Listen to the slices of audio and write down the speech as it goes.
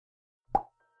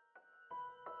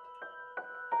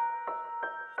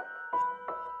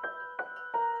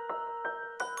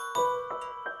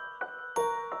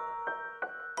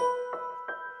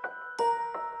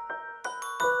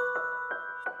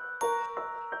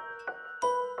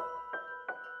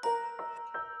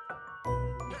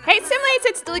Hey Simlates,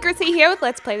 it's Deligracy here with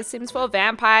Let's Play The Sims 4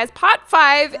 Vampires Part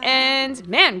 5, and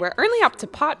man, we're only up to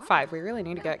Part 5. We really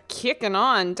need to get kicking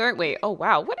on, don't we? Oh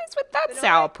wow, what is with that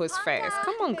sourpuss face?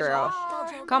 Come on, girl.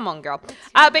 Come on, girl.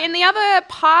 But in the other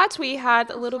part, we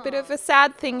had a little bit of a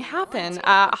sad thing happen.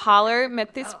 Harlow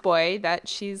met this boy that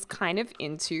she's kind of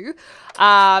into,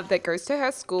 that goes to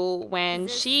her school, when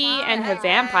she and her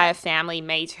vampire family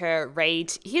made her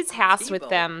raid his house with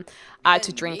them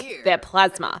to drink their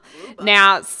plasma.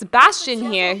 Now,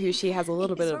 Sebastian here, who she has a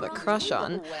little bit of a crush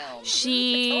on,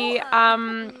 she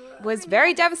was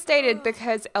very devastated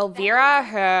because Elvira,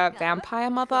 her vampire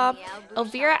mother,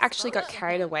 Elvira actually got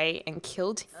carried away and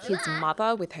killed his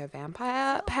mother with her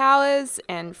vampire powers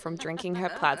and from drinking her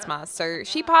plasma. So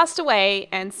she passed away,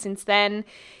 and since then,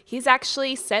 he's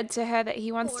actually said to her that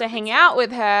he wants to hang out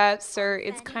with her, so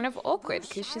it's kind of awkward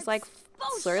because she's like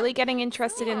slowly getting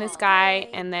interested in this guy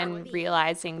and then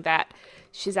realizing that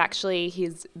she's actually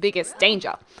his biggest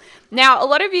danger. Now, a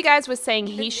lot of you guys were saying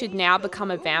he should now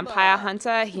become a vampire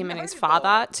hunter, him and his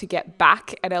father, to get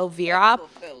back at Elvira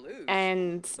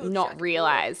and not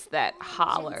realize that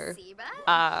Harlow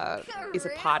is a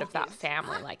part of that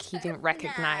family. Like, he didn't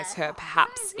recognize her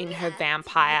perhaps in her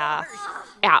vampire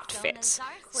outfit.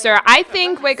 So I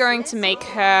think we're going to make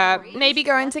her maybe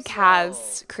go into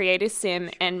Kaz, create a sim,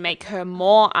 and make her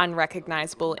more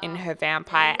unrecognizable in her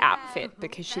vampire outfit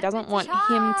because she doesn't want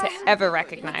him to ever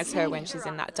recognize her when she's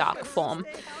in that dark form,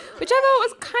 which I thought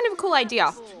was kind of a cool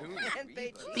idea.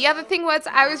 The other thing was,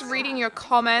 I was reading your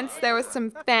comments. There were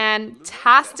some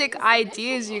fantastic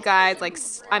ideas, you guys. Like,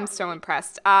 I'm so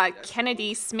impressed.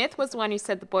 Kennedy Smith was the one who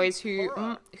said the boys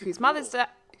whose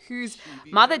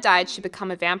mother died should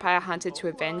become a vampire hunter to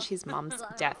avenge his mum's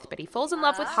death. But he falls in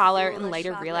love with Harlow and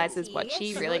later realizes what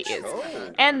she really is.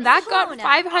 And that got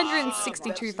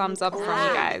 562 thumbs up from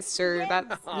you guys. So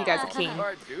that you guys are keen.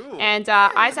 And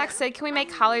Isaac said, can we make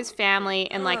Harlow's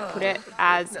family and like put it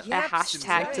as a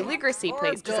hashtag Deligracy,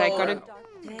 please? Because I got a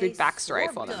good backstory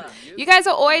for them. You guys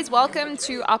are always welcome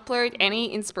to upload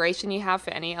any inspiration you have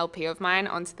for any LP of mine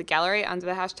onto the gallery under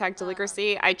the hashtag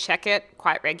Deligracy. I check it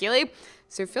quite regularly.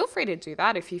 So feel free to do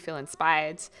that if you feel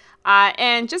inspired.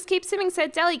 And just keep simming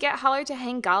said, Deli, get Harlow to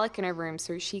hang garlic in her room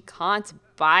so she can't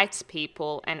bite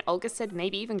people. And Olga said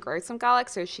maybe even grow some garlic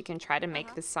so she can try to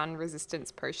make the sun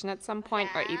resistance potion at some point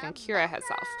or even cure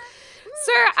herself.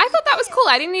 So I thought that was cool.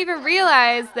 I didn't even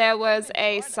realize there was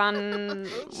a sun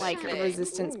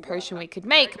resistance potion we could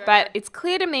make, but it's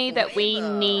clear to me that we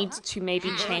need to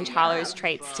maybe change Harlow's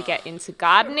traits to get into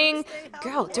gardening.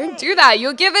 Girl, don't do that.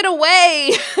 You'll give it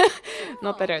away.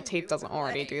 Not that her teeth doesn't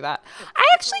already do that. I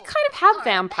actually kind of have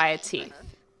vampire teeth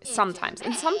sometimes.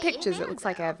 In some pictures, it looks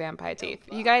like I have vampire teeth.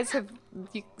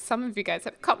 Some of you guys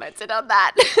have commented on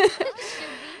that.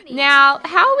 Now,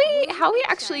 how are we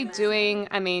actually doing?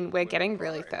 I mean, we're getting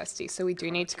really thirsty, so we do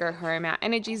need to go home. Our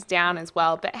energy's down as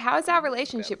well, but how is our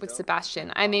relationship with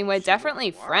Sebastian? I mean, we're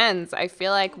definitely friends. I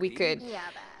feel like we could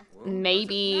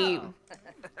maybe...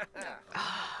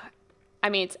 I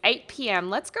mean, it's 8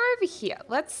 p.m. Let's go over here.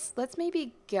 Let's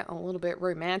maybe get a little bit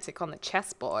romantic on the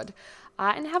chessboard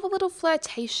and have a little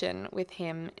flirtation with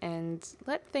him and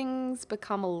let things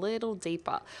become a little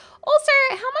deeper. Also,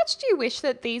 how much do you wish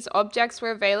that these objects were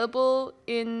available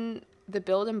in the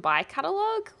build and buy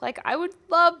catalog? Like, I would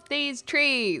love these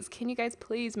trees. Can you guys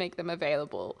please make them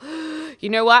available? You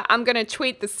know what? I'm going to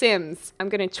tweet the Sims. I'm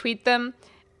going to tweet them.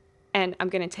 And I'm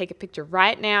going to take a picture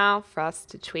right now for us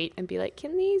to tweet and be like,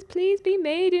 can these please be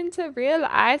made into real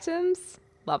items?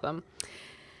 Love them.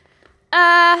 So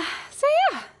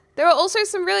yeah, there were also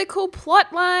some really cool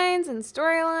plot lines and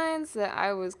storylines that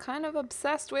I was kind of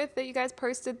obsessed with that you guys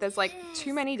posted. There's like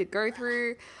too many to go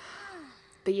through.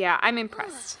 But yeah, I'm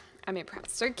impressed. I'm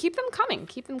impressed. So keep them coming.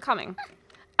 Keep them coming.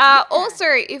 Also,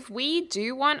 if we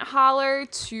do want Harlow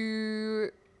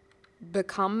to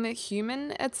become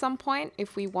human at some point,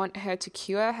 if we want her to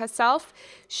cure herself,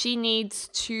 she needs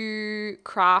to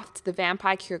craft the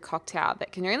vampire cure cocktail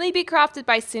that can only be crafted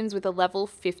by Sims with a level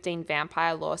 15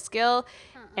 vampire lore skill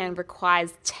and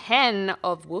requires 10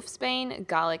 of wolfsbane,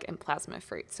 garlic, and plasma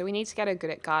fruit. So we need to get her good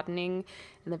at gardening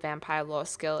and the vampire lore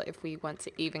skill if we want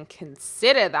to even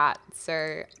consider that.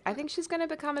 So I think she's going to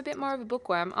become a bit more of a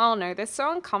bookworm. Oh no, they're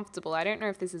so uncomfortable. I don't know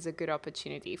if this is a good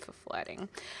opportunity for flirting.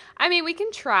 I mean, we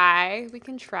can try. We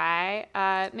can try.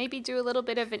 Maybe do a little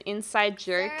bit of an inside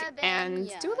joke and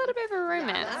do a little bit of a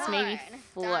romance. Maybe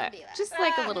flirt. Just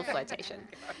like a little flirtation.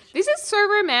 This is so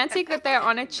romantic that they're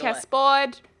on a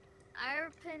chessboard.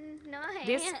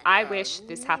 I wish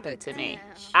this happened to me.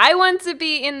 I want to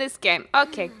be in this game.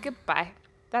 Okay, goodbye.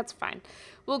 That's fine.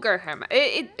 We'll go home.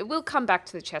 We'll come back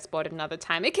to the chessboard another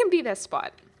time. It can be their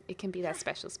spot. it can be their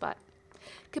special spot.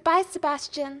 Goodbye,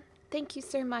 Sebastian. Thank you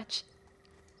so much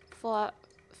for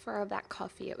that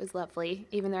coffee. It was lovely,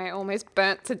 even though I almost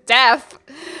burnt to death.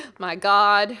 My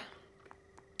God.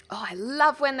 Oh, I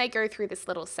love when they go through this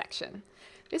little section.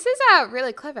 This is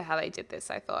really clever how they did this,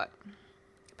 I thought.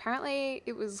 Apparently,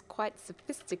 it was quite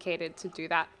sophisticated to do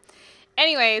that.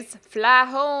 Anyways, fly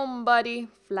home, buddy.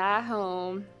 Fly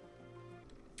home.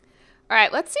 All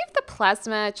right, let's see if the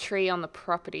plasma tree on the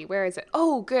property, where is it?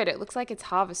 Oh, good. It looks like it's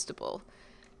harvestable.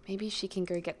 Maybe she can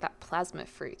go get that plasma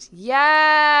fruit.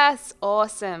 Yes!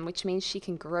 Awesome. Which means she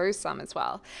can grow some as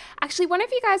well. Actually, one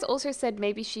of you guys also said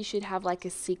maybe she should have like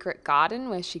a secret garden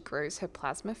where she grows her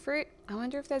plasma fruit. I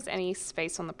wonder if there's any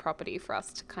space on the property for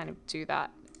us to kind of do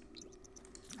that.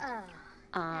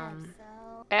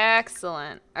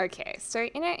 Excellent. Okay, so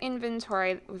in our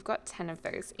inventory, we've got 10 of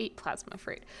those. Eat plasma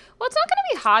fruit. Well, it's not going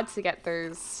to be hard to get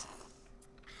those.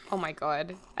 Oh my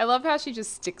God. I love how she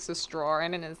just sticks a straw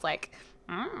in and is like,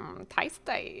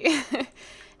 tasty.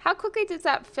 How quickly does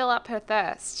that fill up her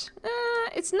thirst?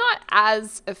 It's not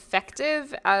as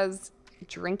effective as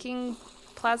drinking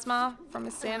plasma from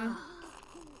a sim.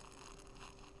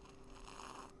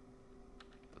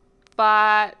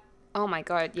 But, oh my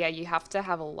God, yeah, you have to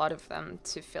have a lot of them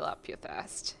to fill up your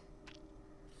thirst.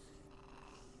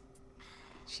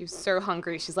 She was so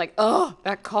hungry. She's like, oh,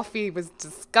 that coffee was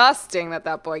disgusting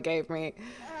that boy gave me.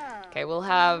 Okay, we'll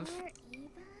have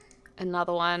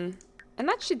another one. And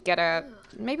that should get her,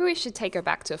 maybe we should take her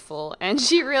back to full. And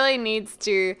she really needs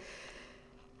to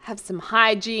have some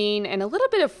hygiene and a little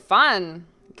bit of fun.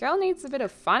 Girl needs a bit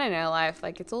of fun in her life.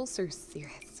 Like, it's all so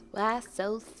serious. Why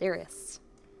so serious?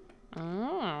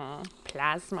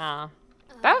 Plasma.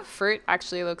 That fruit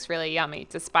actually looks really yummy,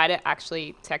 despite it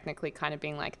actually technically kind of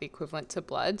being like the equivalent to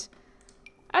blood.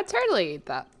 I'd totally eat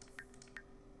that.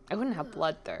 I wouldn't have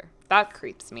blood though. That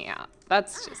creeps me out.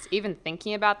 That's just, even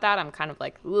thinking about that, I'm kind of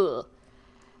like, ugh.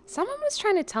 Someone was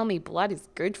trying to tell me blood is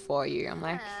good for you. I'm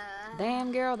like,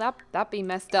 damn girl, that be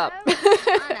messed up.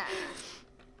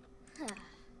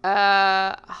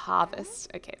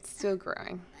 Harvest. Okay, it's still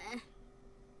growing.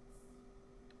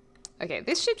 Okay,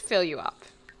 this should fill you up.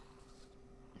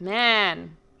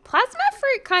 Man, plasma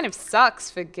fruit kind of sucks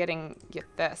for getting your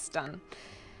thirst done.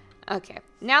 Okay,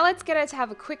 now let's get her to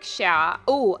have a quick shower.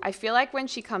 Oh, I feel like when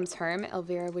she comes home,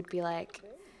 Elvira would be like,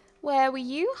 where were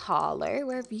you, Harlow?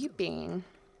 Where have you been?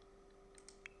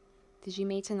 Did you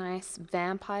meet a nice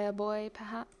vampire boy,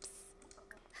 perhaps?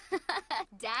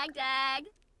 Dag.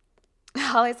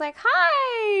 Holly's like,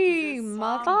 hi,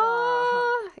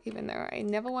 mother. Even though I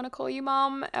never want to call you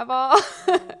mom, ever.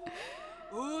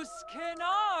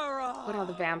 What are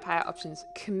the vampire options?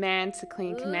 Command to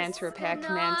clean, command to repair,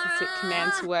 command to sit,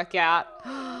 command to work out.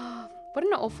 What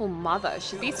an awful mother.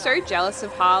 She'd be so jealous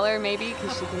of Harlow, maybe,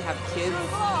 because she can have kids.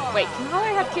 Wait, can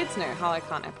Harlow have kids? No, Harlow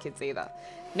can't have kids either.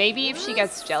 Maybe if she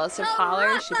gets jealous of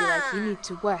Harlow, she'd be like, you need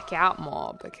to work out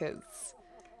more because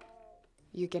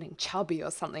you're getting chubby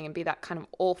or something, and be that kind of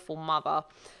awful mother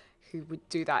who would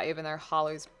do that, even though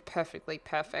Harlow's perfectly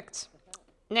perfect.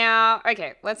 Now,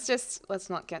 okay, let's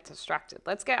not get distracted.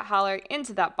 Let's get Harlow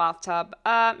into that bathtub.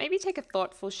 Maybe take a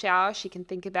thoughtful shower. She can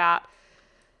think about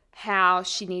how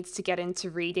she needs to get into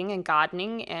reading and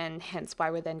gardening, and hence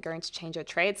why we're then going to change her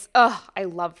traits. Oh, I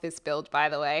love this build, by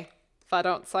the way, if I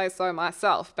don't say so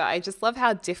myself, but I just love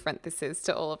how different this is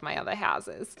to all of my other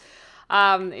houses.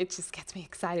 It just gets me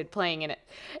excited playing in it.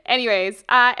 Anyways,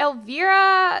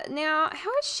 Elvira, now, how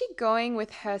is she going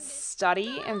with her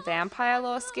study and vampire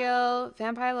lore skill?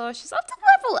 Vampire lore, she's up to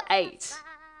level 8.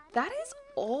 That is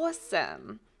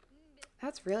awesome.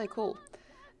 That's really cool.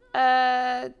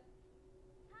 I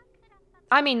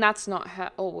mean, that's not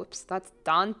her. Oh, whoops. That's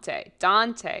Dante.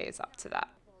 Dante is up to that.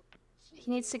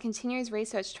 He needs to continue his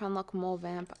research to unlock more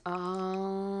vamp.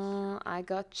 Oh, I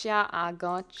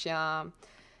gotcha.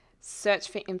 Search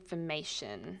for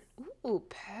information. Ooh,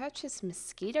 purchase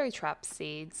mosquito trap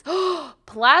seeds.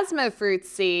 Plasma fruit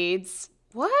seeds.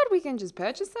 What? We can just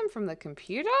purchase them from the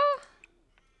computer?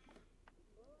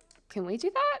 Can we do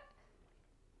that?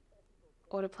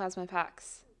 Order plasma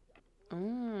packs.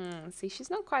 See, she's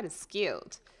not quite as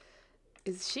skilled.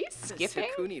 Is she skipping?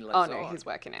 Oh no, he's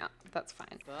working out. That's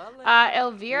fine.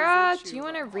 Elvira, do you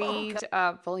want to read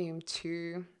volume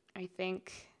 2, I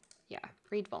think? Yeah,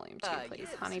 read volume 2, please,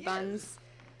 honey buns.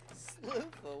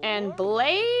 And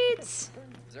Blades,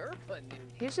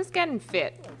 he's just getting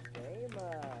fit.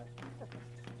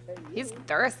 He's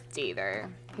thirsty, though.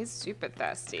 He's super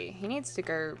thirsty. He needs to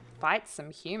go fight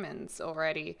some humans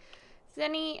already. Is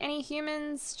any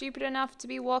humans stupid enough to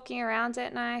be walking around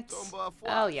at night?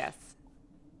 Oh, yes.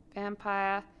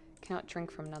 Vampire. Cannot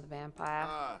drink from another vampire.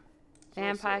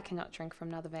 Vampire cannot drink from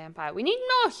another vampire. We need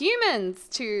more humans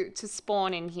to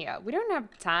spawn in here. We don't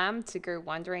have time to go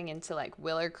wandering into like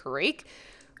Willow Creek.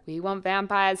 We want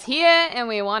vampires here and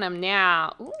we want them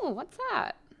now. Ooh, what's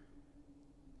that?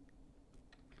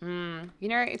 You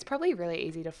know, it's probably really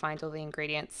easy to find all the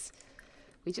ingredients.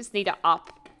 We just need to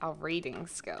up our reading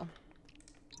skill.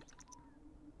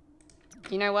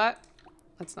 You know what?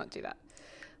 Let's not do that.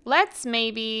 Let's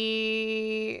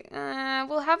maybe...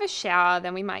 we'll have a shower,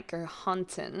 then we might go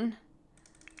hunting.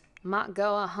 Might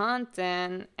go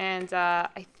a-hunting. And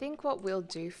I think what we'll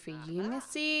do for you,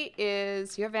 Missy,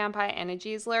 is your vampire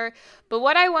energy is low. But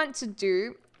what I want to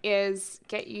do is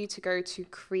get you to go to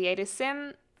Create a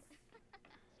Sim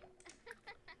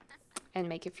and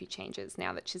make a few changes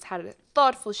now that she's had a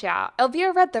thoughtful shower.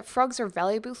 Elvira read that frogs are a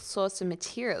valuable source of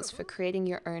materials for creating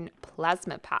your own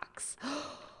plasma packs.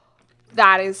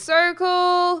 That is so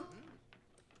cool.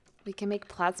 We can make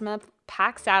plasma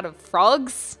packs out of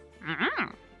frogs.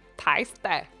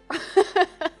 Tasty.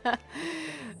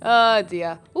 Oh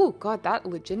dear. Oh god, that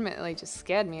legitimately just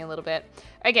scared me a little bit.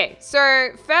 Okay, so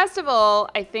first of all,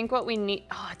 I think what we need...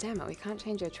 Oh damn it, we can't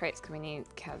change our traits because we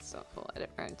need cat stuff. I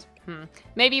don't know.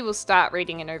 Maybe we'll start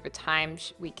reading it over time.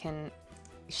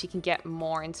 She can get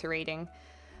more into reading.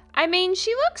 I mean,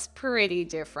 she looks pretty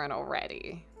different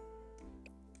already.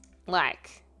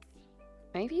 Like,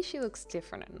 maybe she looks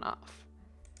different enough.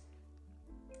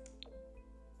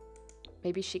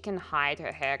 Maybe she can hide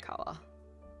her hair color.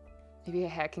 Maybe her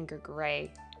hair can go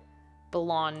gray,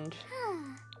 blonde,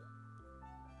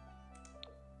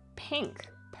 pink,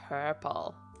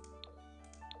 purple.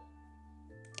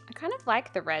 I kind of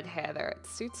like the red hair though. It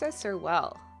suits her so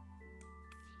well.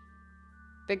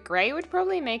 But gray would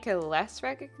probably make her less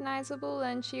recognizable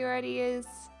than she already is.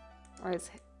 Whereas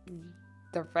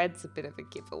the red's a bit of a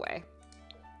giveaway.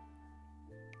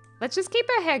 Let's just keep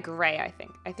her hair gray, I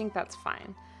think. I think that's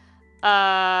fine.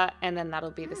 And then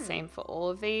that'll be the same for all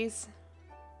of these.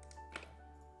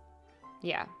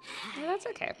 Yeah, that's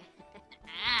okay.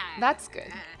 That's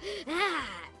good.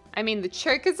 I mean, the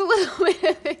choke is a little bit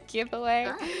of a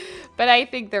giveaway, but I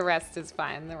think the rest is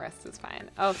fine. The rest is fine.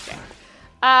 Okay.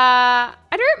 I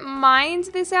don't mind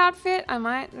this outfit. I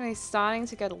might be starting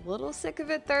to get a little sick of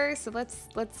it though, so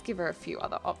let's give her a few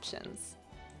other options.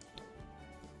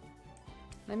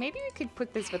 Now maybe we could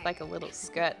put this with like a little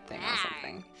skirt thing or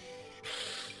something.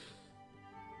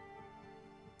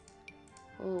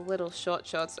 Ooh, little short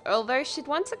shorts. Although she'd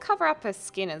want to cover up her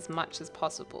skin as much as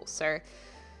possible, so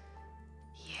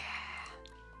yeah,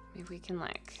 maybe we can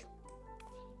like.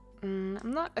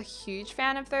 I'm not a huge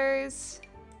fan of those.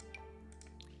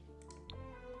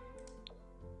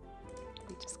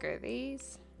 We just go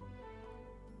these.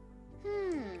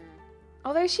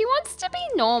 Although she wants to be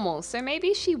normal, so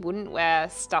maybe she wouldn't wear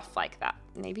stuff like that.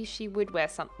 Maybe she would wear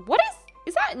something. What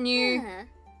is that new?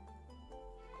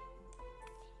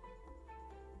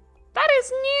 That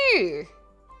is new.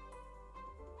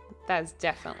 That is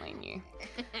definitely new.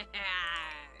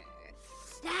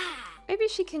 Maybe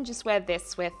she can just wear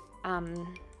this with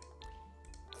some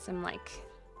like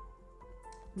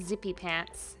zippy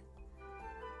pants.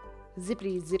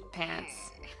 Zippity zip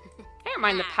pants. I don't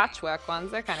mind the patchwork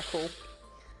ones. They're kind of cool.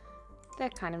 They're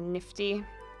kind of nifty.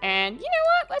 And you know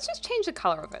what? Let's just change the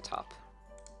color of her top.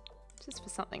 Just for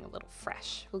something a little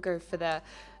fresh. We'll go for the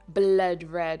blood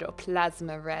red or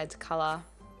plasma red color.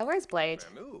 Oh, where's Blade?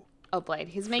 Oh, Blade.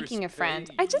 He's making a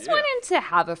friend. I just want him to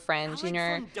have a friend, you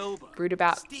know, brood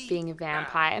about being a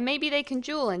vampire. And maybe they can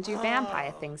duel and do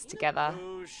vampire things together.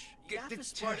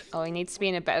 Oh, he needs to be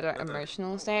in a better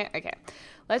emotional state? Okay.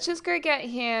 Let's just go get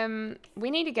him. We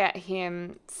need to get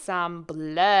him some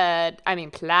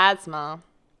plasma.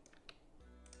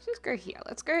 Let's just go here.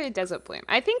 Let's go to Desert Bloom.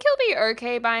 I think he'll be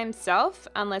okay by himself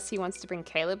unless he wants to bring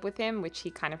Caleb with him, which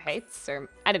he kind of hates. So,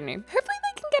 I don't know. Hopefully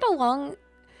they can get along.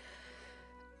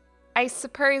 I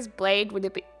suppose Blade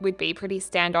would be pretty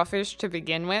standoffish to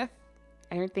begin with.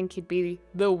 I don't think he'd be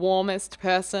the warmest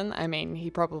person. I mean, he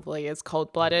probably is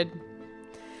cold-blooded.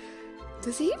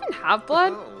 Does he even have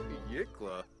blood?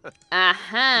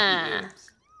 Aha!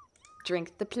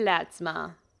 Drink the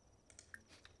plasma.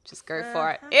 Just go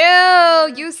for it.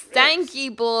 Ew, you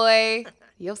stanky boy.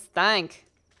 You stank.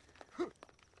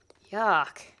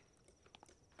 Yuck.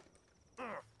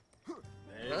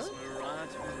 This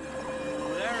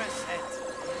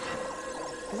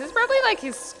is probably like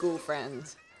his school friend.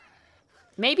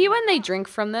 Maybe when they drink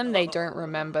from them, they don't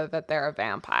remember that they're a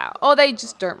vampire. Or they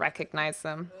just don't recognize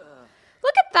them.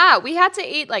 Look at that. We had to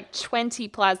eat like 20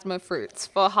 plasma fruits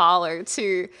for Harlow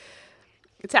to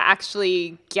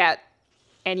actually get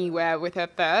anywhere with her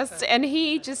thirst, and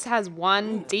he just has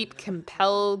one deep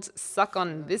compelled suck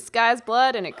on this guy's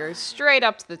blood and it goes straight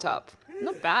up to the top.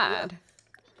 Not bad.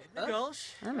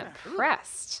 I'm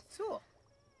impressed.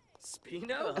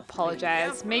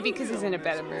 Apologize, maybe because he's in a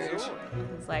better mood.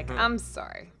 He's like, I'm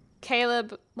sorry.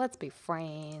 Caleb, let's be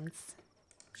friends.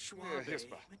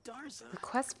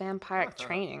 Request vampiric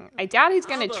training. I doubt he's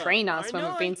going to train us when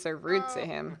we've been so rude to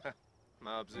him.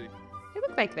 They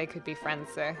look like they could be friends,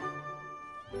 though.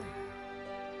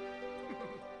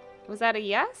 Was that a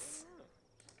yes?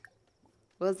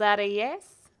 Was that a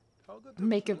yes?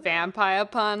 Make a vampire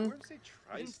pun?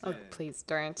 Oh, please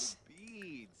don't.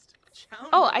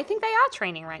 Oh, I think they are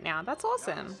training right now. That's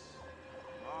awesome.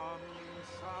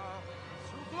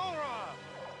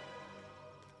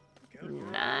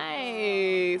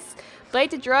 Nice.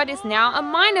 Blade the Druid is now a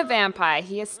minor vampire.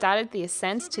 He has started the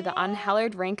ascent to the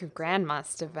unhallowed rank of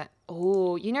Grandmaster.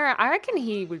 Oh, you know, I reckon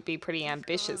he would be pretty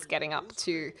ambitious getting up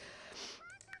to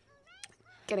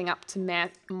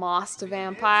Master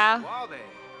Vampire. I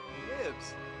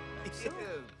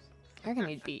reckon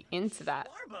he'd be into that.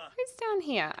 Who's down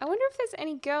here? I wonder if there's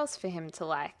any girls for him to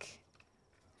like.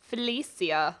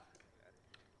 Felicia.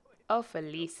 Oh,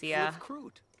 Felicia.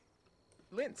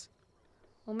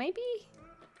 Well, maybe...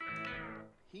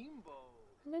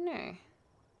 I don't know.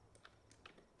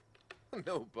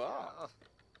 No bar.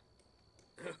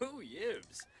 Oh,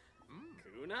 yibs.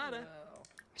 Kunada.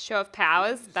 Show of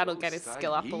powers. That'll get his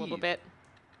skill up a little bit.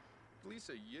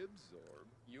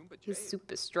 He's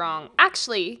super strong.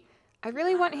 Actually, I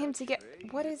really want him to get...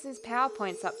 What is his power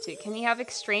points up to? Can he have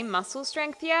extreme muscle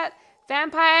strength yet?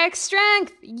 Vampire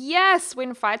strength! Yes!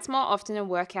 Win fights more often and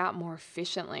work out more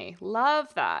efficiently.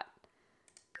 Love that.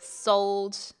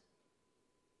 Sold.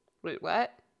 Wait,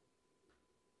 what?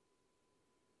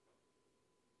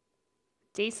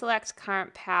 Deselect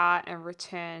current power and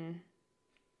return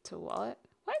to wallet.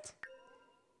 What?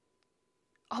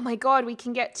 Oh my god, we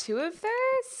can get 2 of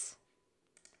those?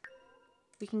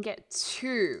 We can get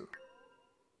 2.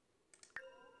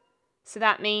 So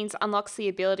that means unlocks the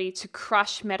ability to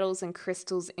crush metals and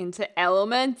crystals into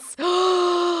elements.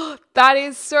 That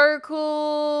is so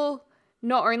cool.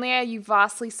 Not only are you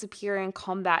vastly superior in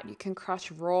combat, you can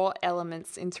crush raw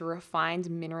elements into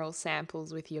refined mineral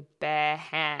samples with your bare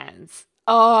hands.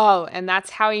 Oh, and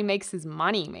that's how he makes his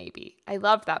money, maybe. I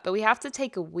love that, but we have to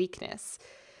take a weakness.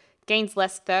 Gains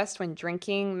less thirst when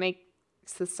drinking, makes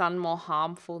the sun more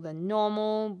harmful than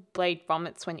normal. Blade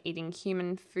vomits when eating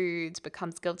human foods,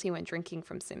 becomes guilty when drinking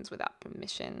from Sims without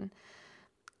permission.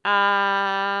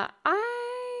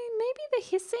 Maybe the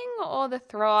hissing or the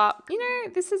throw up. You know,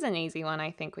 this is an easy one.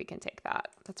 I think we can take that.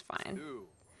 That's fine.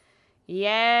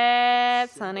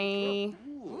 Yes, honey.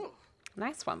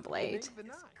 Nice one, Blade.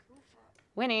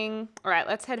 Winning. All right,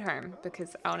 let's head home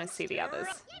because I want to see the others.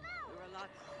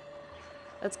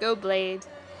 Let's go, Blade.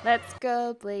 Let's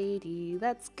go, Bladey.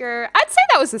 Let's go. I'd say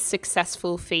that was a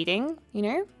successful feeding, you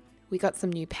know? We got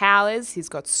some new powers. He's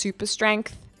got super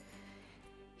strength.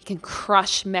 He can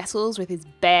crush metals with his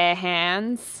bare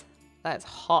hands. That's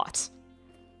hot.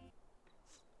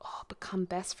 Oh, become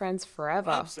best friends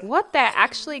forever. What? They're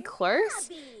actually close?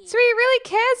 So he really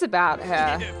cares about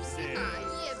her.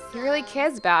 He really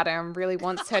cares about her and really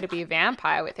wants her to be a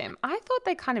vampire with him. I thought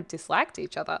they kind of disliked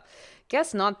each other.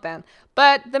 Guess not then.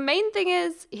 But the main thing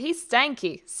is he's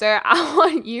stanky. So I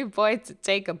want you boys to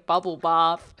take a bubble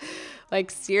bath.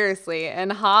 Like seriously.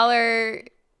 And Harlow,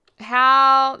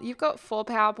 Hal, you've got 4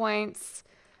 power points.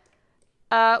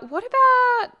 What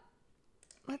about,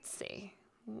 let's see.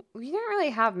 We don't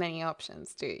really have many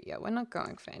options, do you? Yeah, we're not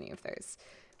going for any of those.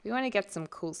 We want to get some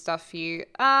cool stuff for you.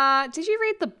 Did you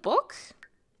read the book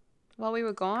while we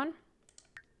were gone?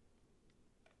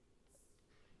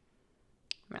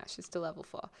 No, she's still level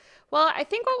 4. Well, I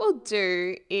think what we'll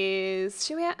do is,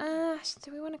 do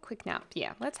we want a quick nap?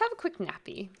 Yeah, let's have a quick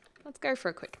nappy. Let's go for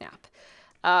a quick nap.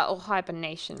 Or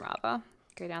hibernation, rather.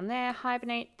 Go down there,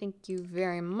 hibernate. Thank you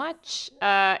very much.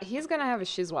 He's going to have a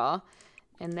shizwa.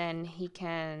 And then he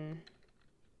can...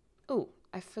 Oh,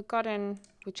 I've forgotten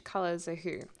which colors are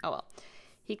who. Oh, well.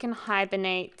 He can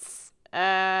hibernate.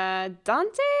 Dante's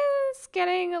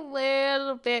getting a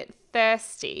little bit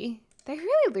thirsty. They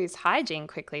really lose hygiene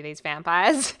quickly, these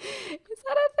vampires. Is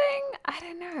that a thing? I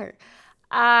don't know.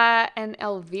 And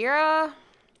Elvira...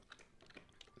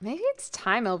 Maybe it's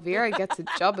time Elvira gets a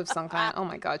job of some kind. Oh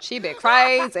my god, she'd be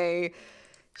crazy.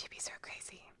 She'd be so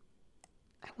crazy.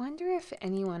 I wonder if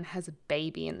anyone has a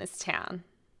baby in this town.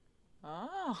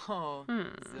 Oh,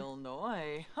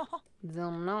 Zilnoy.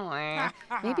 Zilnoy.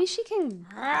 Maybe she can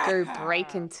go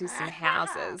break into some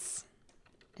houses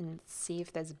and see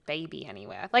if there's a baby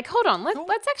anywhere. Like, hold on,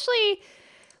 let's actually...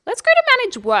 Let's go to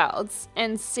Manage Worlds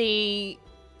and see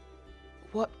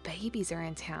what babies are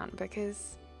in town,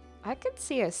 because I could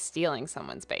see us stealing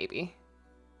someone's baby.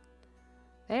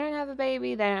 They don't have a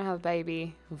baby, they don't have a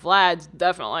baby. Vlad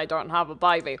definitely don't have a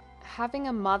baby. Having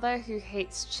a mother who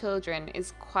hates children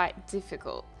is quite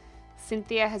difficult.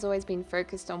 Cynthia has always been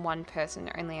focused on one person,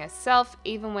 only herself.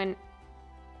 Even when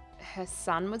her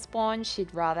son was born,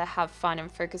 she'd rather have fun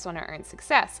and focus on her own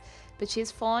success. But she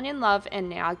has fallen in love and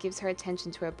now gives her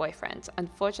attention to her boyfriend.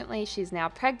 Unfortunately, she's now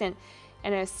pregnant,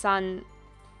 and her son,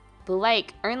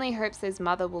 Blake, only hopes his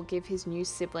mother will give his new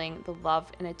sibling the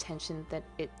love and attention that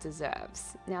it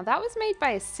deserves. Now, that was made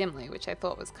by a Simile, which I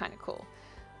thought was kind of cool.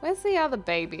 Where's the other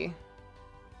baby?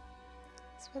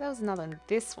 I swear there was another one.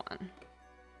 This one.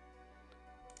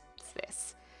 What's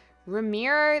this?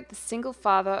 Ramiro, the single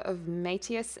father of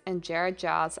Matthias and Jared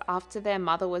Giles, after their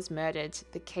mother was murdered.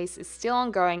 The case is still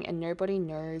ongoing and nobody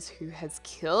knows who has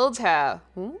killed her.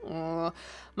 Ooh.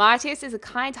 Matthias is a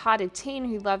kind-hearted teen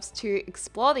who loves to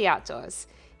explore the outdoors.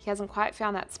 He hasn't quite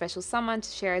found that special someone to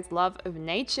share his love of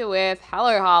nature with.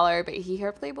 Hello, but he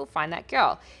hopefully will find that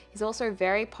girl. He's also a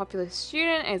very popular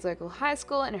student at his local high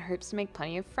school and hopes to make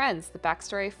plenty of friends. The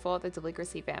backstory for the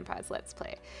Deligracy Vampires Let's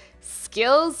Play.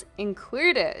 Skills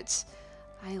included.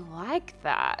 I like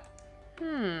that.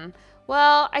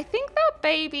 Well, I think that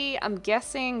baby, I'm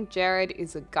guessing Jared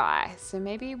is a guy. So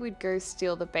maybe we'd go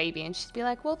steal the baby and she'd be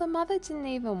like, well, the mother didn't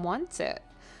even want it.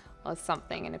 Or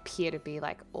something, and appear to be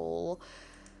like all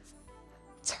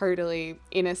totally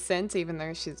innocent, even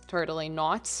though she's totally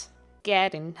not.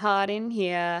 Getting hot in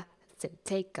here, so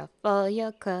take off all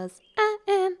your clothes. I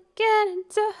am getting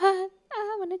so hot,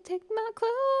 I wanna take my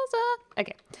clothes off.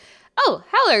 Okay. Oh,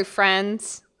 hello,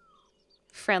 friends.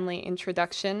 Friendly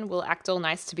introduction. We'll act all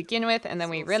nice to begin with, and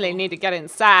then we really need to get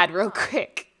inside real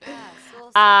quick.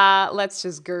 Let's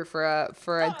just go for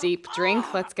a deep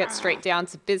drink. Let's get straight down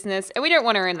to business. And we don't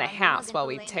want her in the house while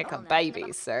we take a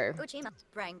baby, so.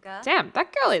 Damn,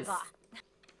 that girl is.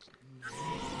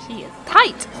 She is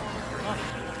tight.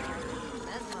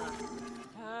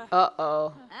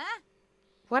 Uh-oh.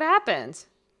 What happened?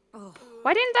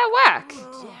 Why didn't that work?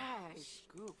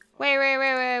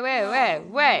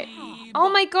 Wait. Oh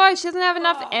my god, she doesn't have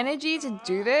enough energy to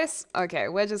do this? Okay,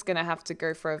 we're just gonna have to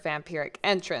go for a vampiric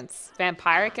entrance.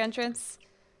 Vampiric entrance?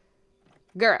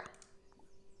 Girl.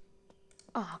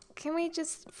 Oh, can we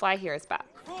just fly here as bad?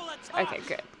 Okay,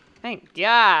 good. Thank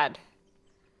God.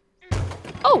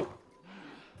 Oh!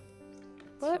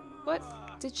 What?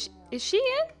 Is she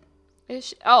in? Is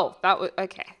she? Oh, that was,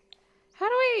 okay. How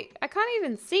do I can't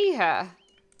even see her.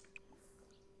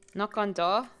 Knock on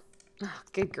door. Oh,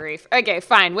 good grief. Okay,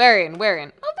 fine. We're in.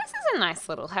 Oh, this is a nice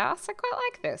little house. I quite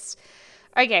like this.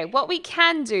 Okay, what we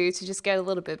can do to just get a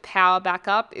little bit of power back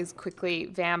up is quickly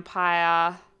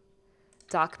vampire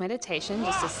dark meditation.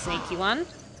 Just a sneaky one.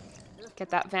 Get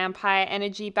that vampire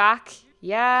energy back.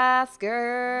 Yes,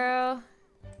 girl.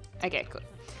 Okay, good.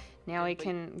 Now we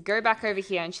can go back over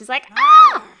here. And she's like,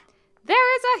 ah!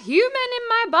 There is a human in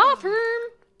my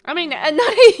bathroom. I mean, not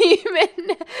a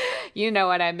human. You know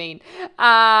what I mean.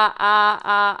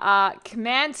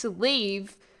 Command to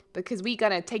leave because we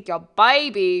gonna take your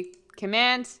baby.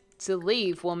 Command to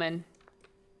leave, woman.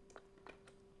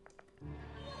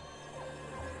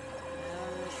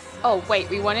 Oh, wait,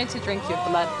 we wanted to drink your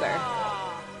blood, though.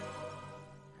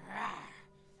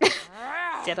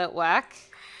 Did it work?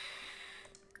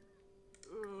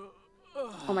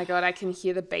 Oh my god, I can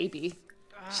hear the baby.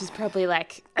 She's probably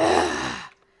like, ugh.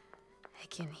 I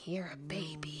can hear a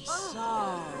baby.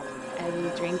 I will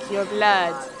drink your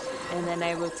blood, and then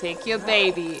I will take your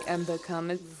baby and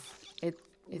become its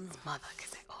mother,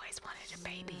 because I always wanted a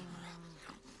baby.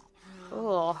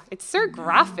 Oh, it's so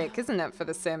graphic, isn't it, for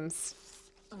The Sims?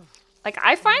 Like,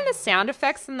 I find the sound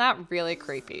effects in that really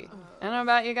creepy. I don't know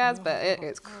about you guys, but it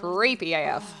is creepy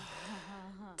AF.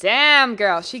 Damn,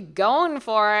 girl, she going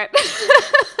for it.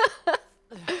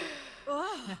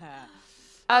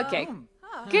 Okay.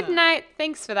 Good night.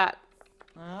 Thanks for that.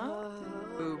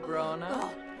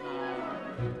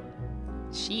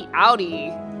 She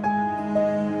outie.